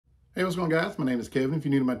Hey, what's going on, guys? My name is Kevin. If you're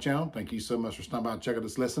new to my channel, thank you so much for stopping by and check out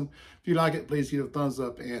this lesson. If you like it, please give it a thumbs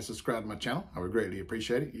up and subscribe to my channel. I would greatly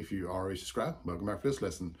appreciate it. If you already subscribed, welcome back for this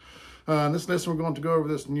lesson. In this lesson, we're going to go over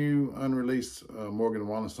this new unreleased Morgan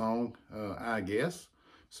Wallen song, I Guess.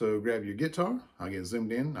 So grab your guitar. I'll get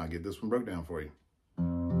zoomed in. I'll get this one broke down for you.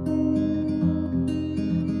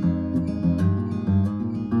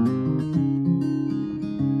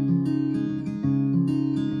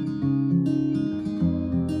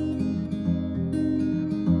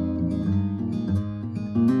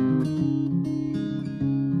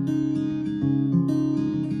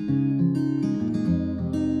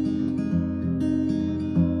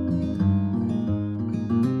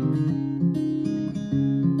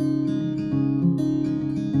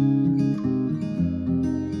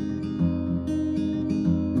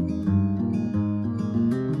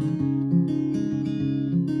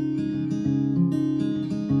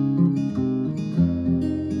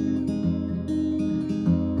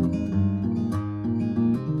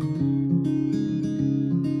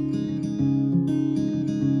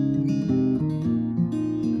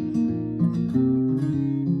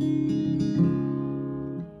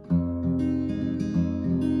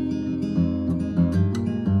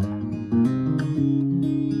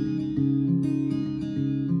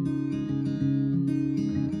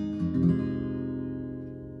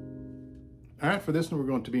 All right, for this one, we're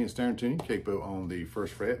going to be in standard tuning, capo on the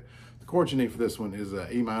first fret. The chord you need for this one is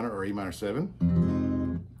E minor or E minor 7.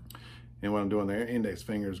 And what I'm doing there, index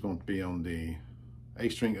finger is going to be on the A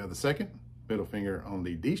string of the second, middle finger on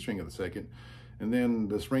the D string of the second, and then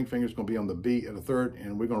this ring finger is going to be on the B of the third,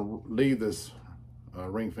 and we're going to leave this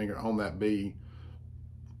ring finger on that B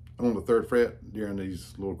on the third fret during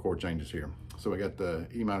these little chord changes here. So we got the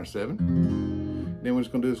E minor 7. Then we're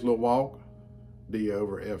just going to do this little walk, D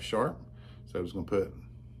over F sharp. So I'm just going to put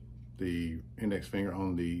the index finger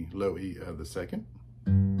on the low E of the second.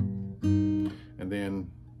 And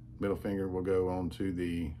then middle finger will go on to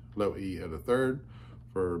the low E of the third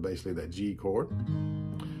for basically that G chord.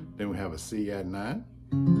 Then we have a C add 9.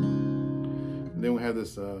 And then we have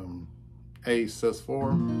this A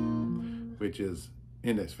sus4, which is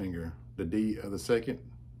index finger, the D of the second,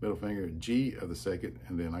 middle finger, G of the second,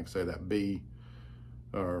 and then like I say, that B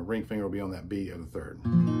or ring finger will be on that B of the third.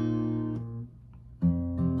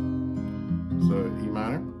 So E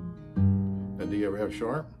minor, that D over F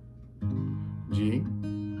sharp, G,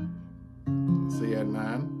 C add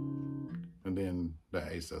 9, and then the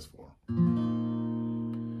A sus4.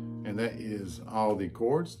 And that is all the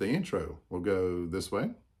chords. The intro will go this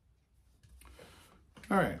way.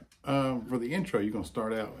 All right, for the intro, you're gonna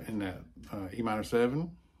start out in that E minor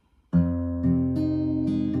 7.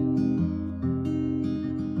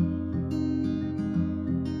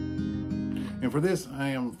 And for this, I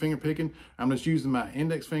am finger picking. I'm just using my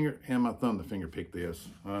index finger and my thumb to finger pick this.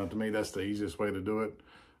 To me, that's the easiest way to do it.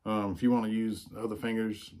 If you want to use other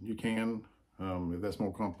fingers, you can, if that's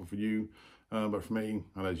more comfortable for you. But for me,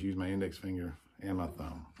 I just use my index finger and my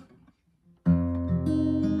thumb.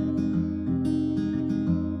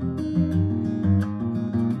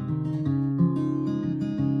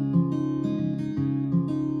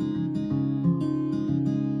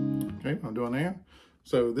 Okay, what I'm doing there.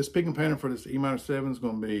 So this picking pattern for this E minor 7 is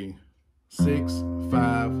going to be 6,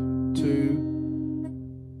 5,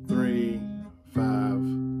 2, 3, 5,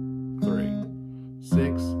 3.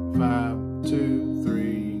 6, 5, 2,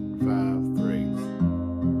 3, 5, 3.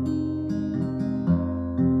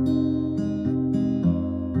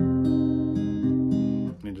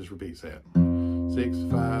 And it just repeats that. 6,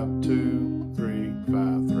 5, 2, 3,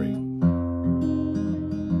 5, 3.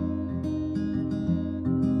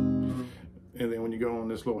 And then when you go on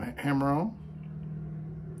this little hammer on,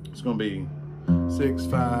 it's going to be 6,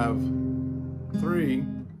 5, 3.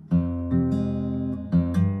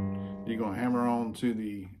 You're going to hammer on to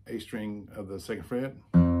the A string of the second fret.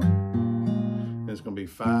 Then it's going to be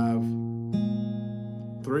 5,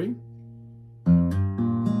 3.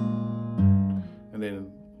 And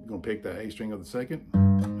then you're going to pick the A string of the second,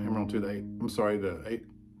 hammer on to the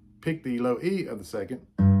pick the low E of the second,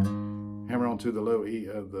 hammer on to the low E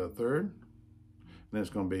of the third. Then it's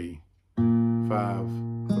going to be 5,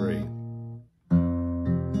 3.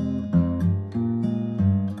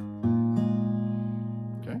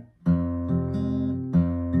 Okay.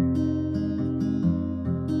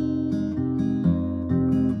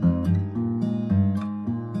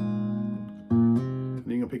 Then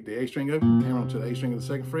you're going to pick the A string up, hammer onto the A string of the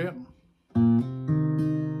second fret. And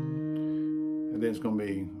then it's going to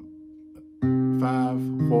be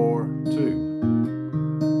 5, 4, 2.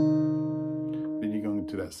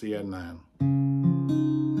 To that C add 9.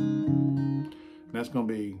 And that's going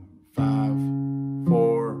to be 5,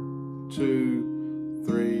 4, 2,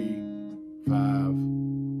 3, 5,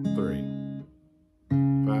 3.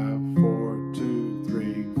 5, 4, 2,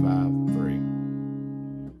 3, 5, 3.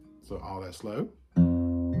 So all that slow.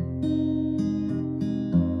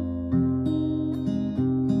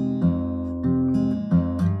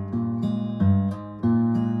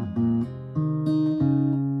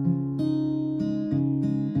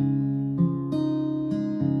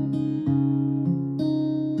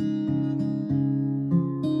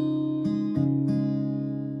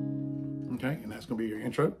 Okay, and that's going to be your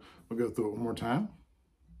intro. We'll go through it one more time.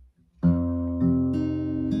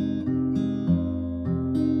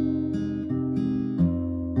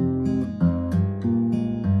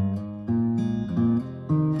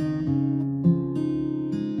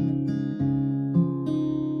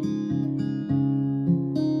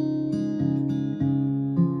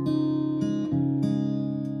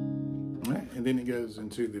 And then it goes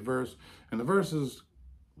into the verse, and the verse is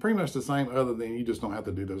pretty much the same, other than you just don't have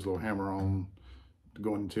to do those little hammer-on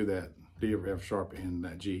going into that D over F sharp and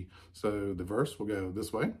that G. So the verse will go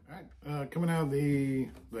this way. All right, coming out of the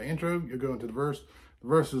intro, you'll go into the verse. The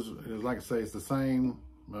verse is like I say, it's the same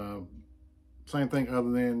thing,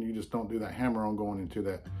 other than you just don't do that hammer-on going into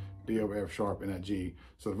that D over F sharp and that G.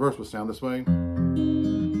 So the verse will sound this way.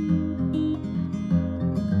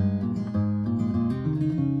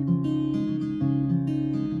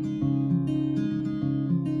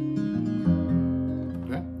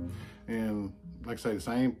 Like I say, the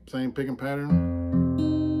same picking pattern.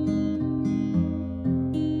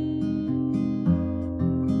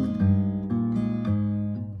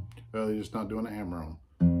 Well, you're just not doing a hammer on.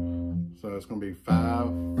 So it's going to be 6,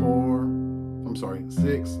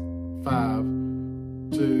 5,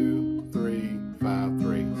 2, 3, 5,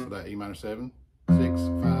 3. So that E minor 7. 6,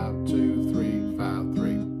 5, 2, 3, 5,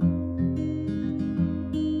 3.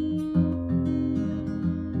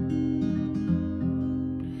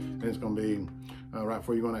 And it's going to be right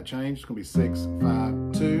before you go on that change, it's going to be 6,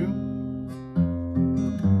 5, 2.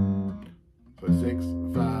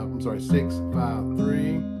 So 6, 5,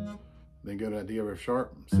 3. Then go to that D over F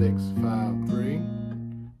sharp, 6, 5, 3.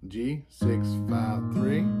 G, 6, 5,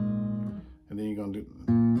 3. And then you're going to do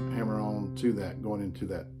hammer on to that, going into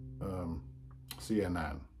that C at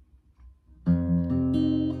 9.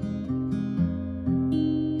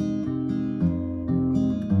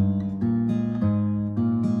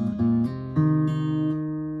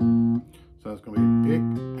 So it's going to be pick,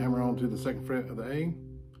 hammer on to the second fret of the A,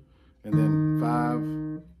 and then 5.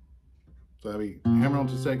 So that'll be hammer on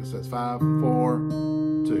to the second, so that's 5, 4,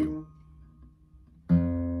 2.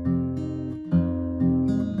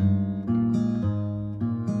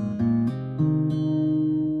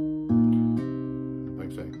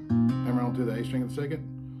 Like I say, hammer on to the A string of the second,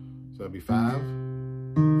 so that'll be 5, 4,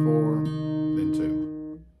 then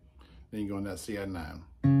 2. Then you go in that C add 9.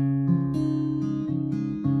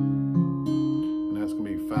 And that's going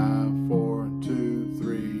to be 5, 4, 2,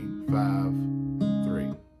 3, 5,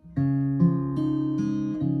 3.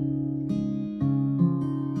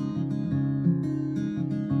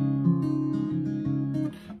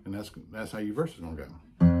 And that's how your verse is going to go.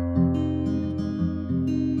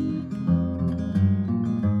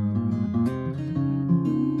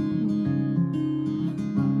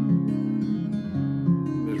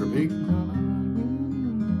 Just repeat.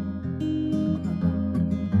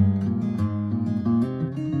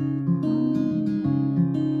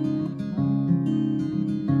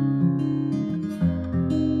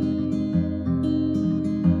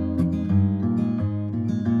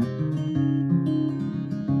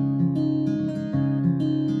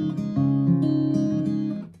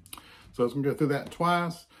 So it's going to go through that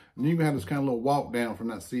twice, and you can have this kind of little walk down from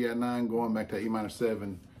that C add 9 going back to E minor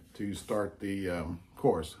 7 to start the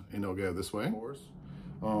chorus, and it'll go this way.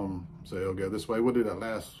 So it'll go this way. We'll do that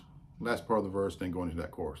last part of the verse, then go into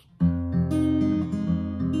that chorus. Then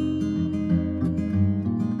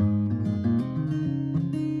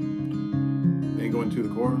you go into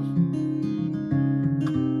the chorus.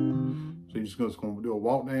 So you're just going to do a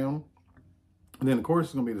walk down, and then the chorus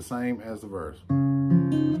is going to be the same as the verse.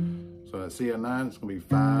 So that C add 9, it's going to be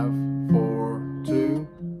 5, 4, 2,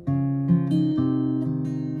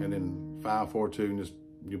 and then 5, 4, 2, and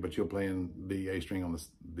but you're playing the A string on the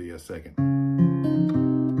second, and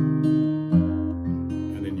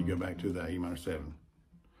then you go back to the E minor 7.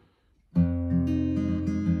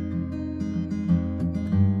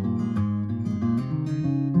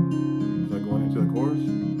 So going into the chorus.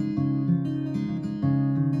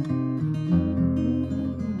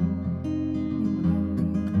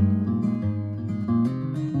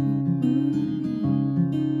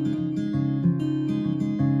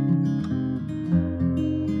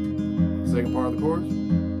 second part of the chorus.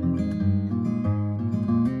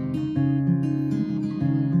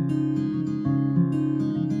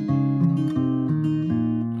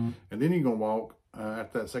 And then you're going to walk,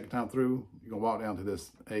 after that second time through, you're going to walk down to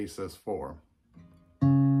this A sus4.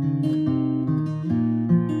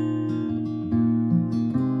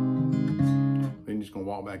 Then you're just going to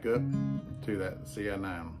walk back up to that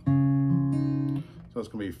CI9. So it's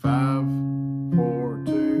going to be 5, 4,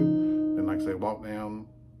 2. Then, like I say, walk down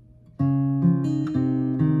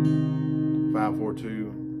 5, 4,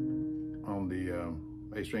 2 on the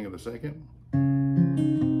A string of the second.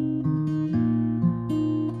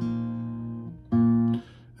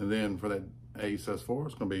 And then for that A sus4,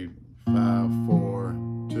 it's going to be 5, 4,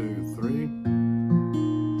 2, 3.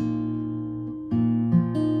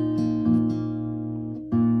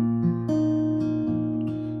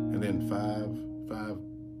 And then 5, 5,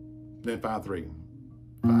 then 5, 3.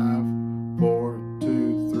 5, 4,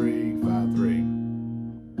 2, 3, 5, 3.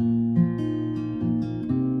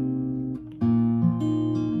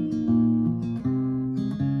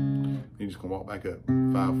 You're just gonna walk back up.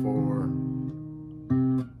 5, 4.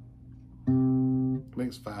 I think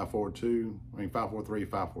it's 5, 4, 2. I mean 5, 4, 3,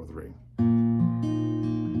 5, 4, 3.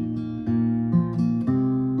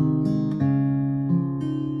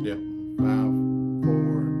 Yep. 5, 4,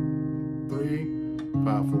 3,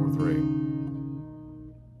 5, 4, 3.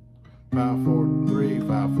 5, 4, 3,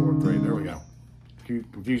 5, 4, 3. There we go.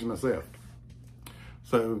 Confusing myself.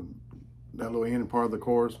 So that little ending part of the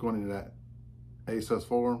chorus going into that A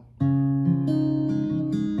sus4.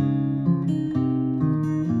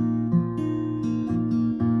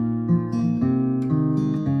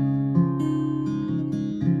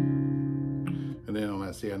 And then on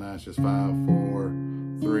that CI9, it's just 5, 4,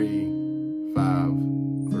 3, 5,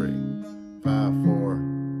 3. 5, 4,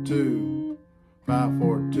 2, 5,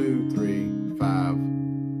 4, 2, 3, 5,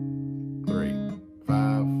 3.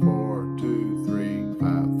 5, 4, 2, 3,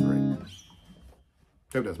 5, 3.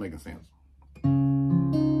 Hope that's making sense. And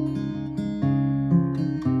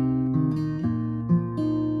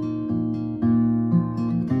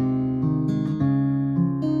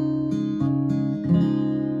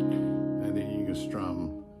then you can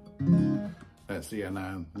strum that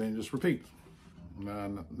CI9, then just repeat.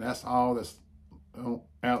 That's all that's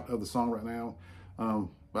out of the song right now.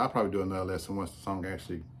 But I'll probably do another lesson once the song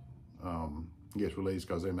actually gets released,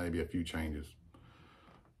 because there may be a few changes.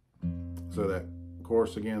 So that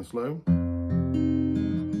chorus again, slow.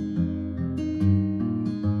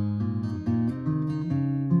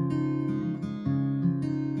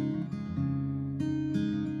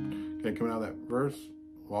 Okay, coming out of that verse,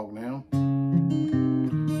 walk down.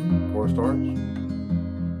 Chorus starts.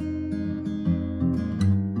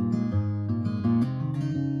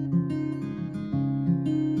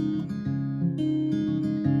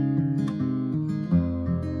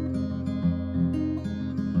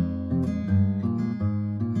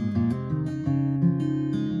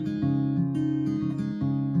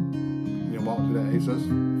 Walk to that A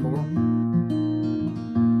sus4,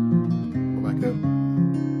 go back up,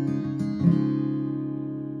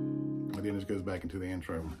 and then this goes back into the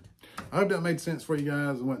intro. I hope that made sense for you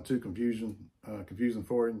guys. It wasn't too confusing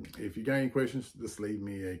for you. If you got any questions, just leave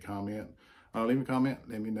me a comment. Leave me a comment,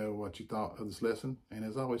 let me know what you thought of this lesson, and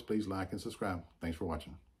as always, please like and subscribe. Thanks for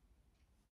watching.